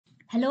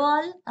Hello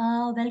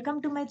all,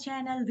 welcome to my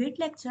channel Weight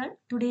Lecture.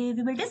 Today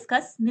we will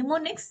discuss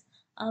mnemonics,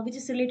 which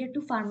is related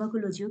to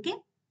pharmacology. Okay,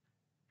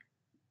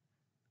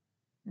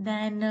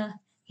 then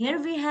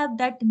here we have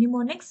that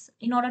mnemonics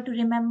in order to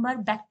remember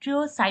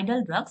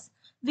bactericidal drugs.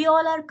 We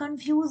all are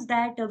confused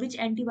that which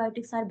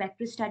antibiotics are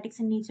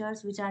bacteriostatics in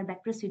natures, which are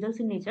bactericidals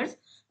in natures.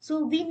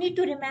 So we need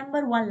to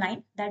remember one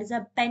line, that is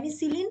a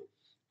penicillin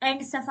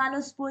and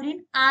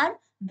cephalosporin are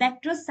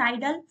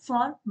bactericidal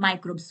for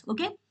microbes.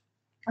 Okay,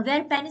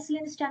 where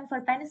penicillin stand for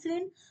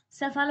penicillin,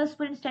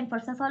 cephalosporin stand for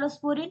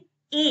cephalosporin,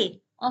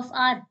 A of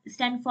R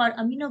stand for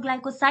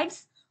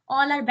aminoglycosides.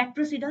 All are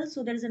bactericidal,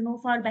 so there is a no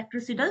for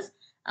bactericidals.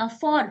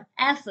 For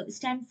F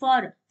stand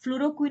for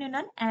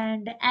fluoroquinone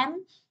and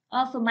M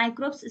of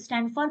microbes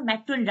stand for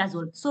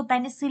metronidazole. So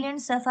penicillin,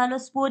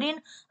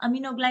 cephalosporin,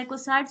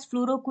 aminoglycosides,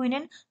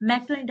 fluoroquinone,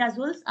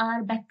 metronidazoles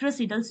are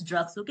bactericidal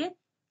drugs. Okay.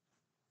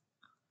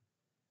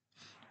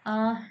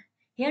 Uh,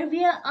 Here we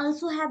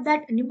also have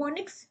that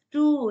mnemonics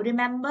to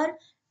remember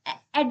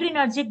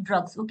adrenergic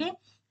drugs. Okay,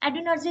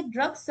 adrenergic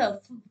drugs.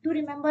 To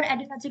remember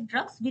adrenergic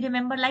drugs, we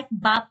remember like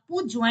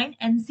Bapu joined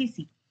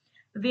NCC,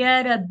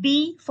 where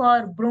B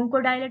for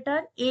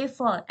bronchodilator, A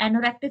for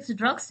anorectics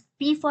drugs,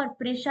 P for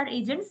pressure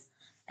agents,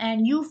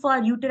 and U for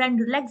uterine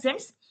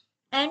relaxants,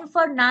 N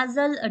for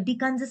nasal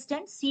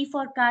decongestant, C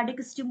for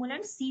cardiac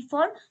stimulants, C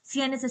for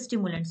CNS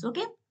stimulants.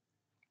 Okay.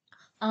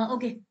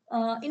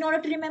 In order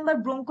to remember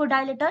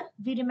bronchodilator,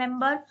 we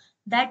remember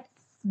that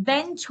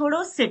ben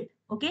chodo sit.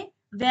 Okay,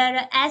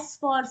 where S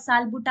for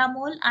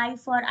salbutamol, I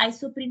for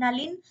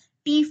isoprenaline,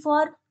 T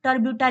for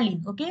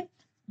terbutaline. Okay.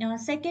 Now,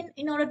 second,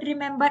 in order to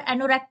remember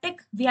anorectic,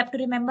 we have to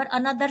remember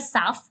another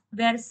SAF,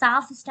 where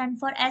SAF stand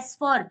for S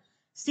for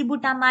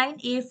sibutamine,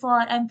 A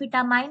for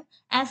amphetamine,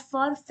 F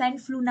for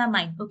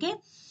fenfluramine. Okay.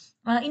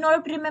 In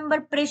order to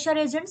remember pressure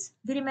agents,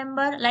 we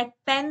remember like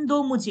pen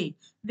do mujhe,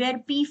 where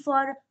P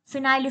for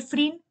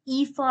phenylephrine,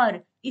 E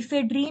for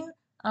ephedrine,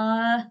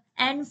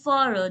 N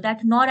for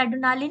that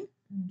noradrenaline,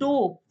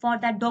 do for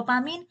that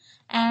dopamine,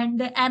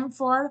 and M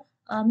for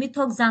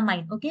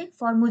methoxamine. Okay,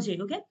 for mujhe.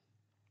 Okay.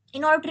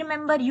 In order to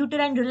remember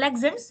uterine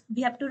relaxants,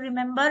 we have to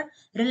remember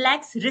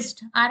relax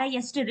wrist,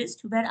 RIST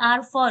wrist, where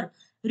R for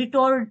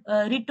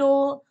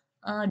ritodrine,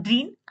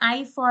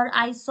 I for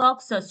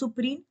isox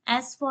supreme,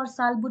 S for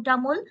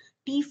salbutamol,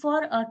 T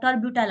for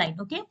terbutaline.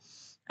 Okay.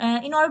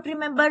 In order to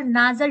remember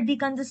nasal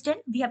decongestant,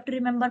 we have to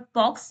remember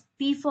POX,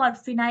 P for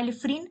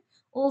phenylephrine,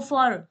 O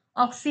for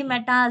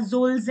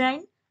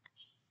oxymetazolzine,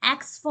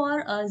 X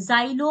for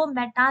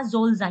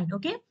xylometazolzine.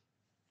 Okay.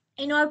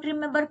 In order to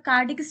remember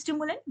cardiac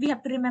stimulant, we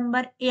have to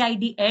remember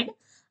AID aid.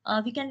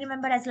 We can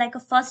remember as like a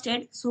first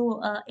aid.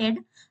 So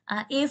aid,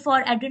 A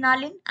for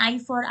adrenaline, I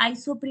for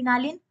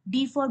isoprenaline,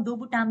 D for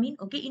dobutamine.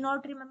 Okay. In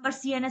order to remember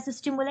CNS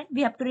stimulant,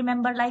 we have to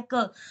remember like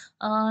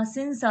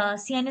since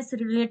CNS is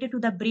related to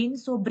the brain,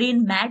 so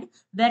brain mad,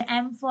 where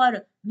M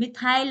for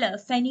methyl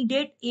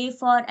phenidate, A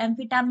for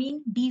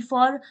amphetamine, D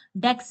for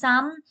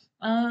dexam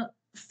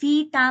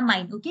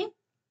phetamine. Okay.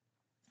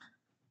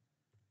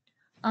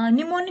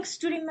 Mnemonics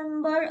to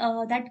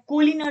remember that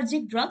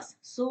cholinergic drugs.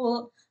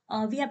 So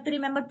we have to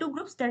remember two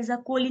groups. There is a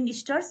choline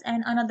esters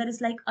and another is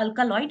like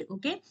alkaloid.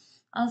 Okay.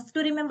 To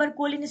remember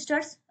choline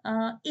esters,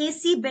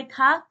 AC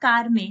beta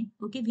carme.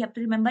 Okay, we have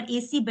to remember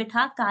AC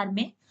beta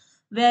carme,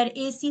 where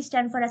AC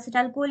stand for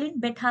acetylcholine,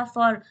 beta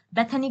for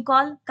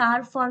bethanicol,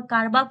 car for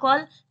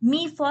carbachol,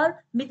 me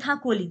for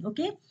methacholine.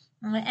 Okay.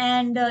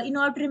 And in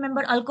order to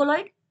remember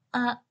alkaloid,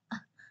 uh,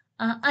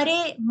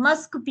 array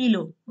musk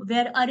pilo,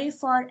 where array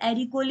for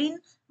ericoline,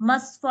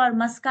 mus for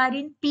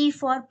muscarine, P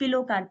for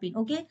pilocarpine.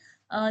 Okay.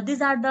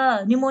 These are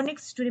the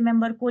mnemonics to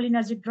remember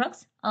cholinergic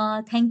drugs.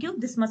 Thank you.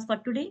 This much for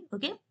today.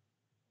 Okay.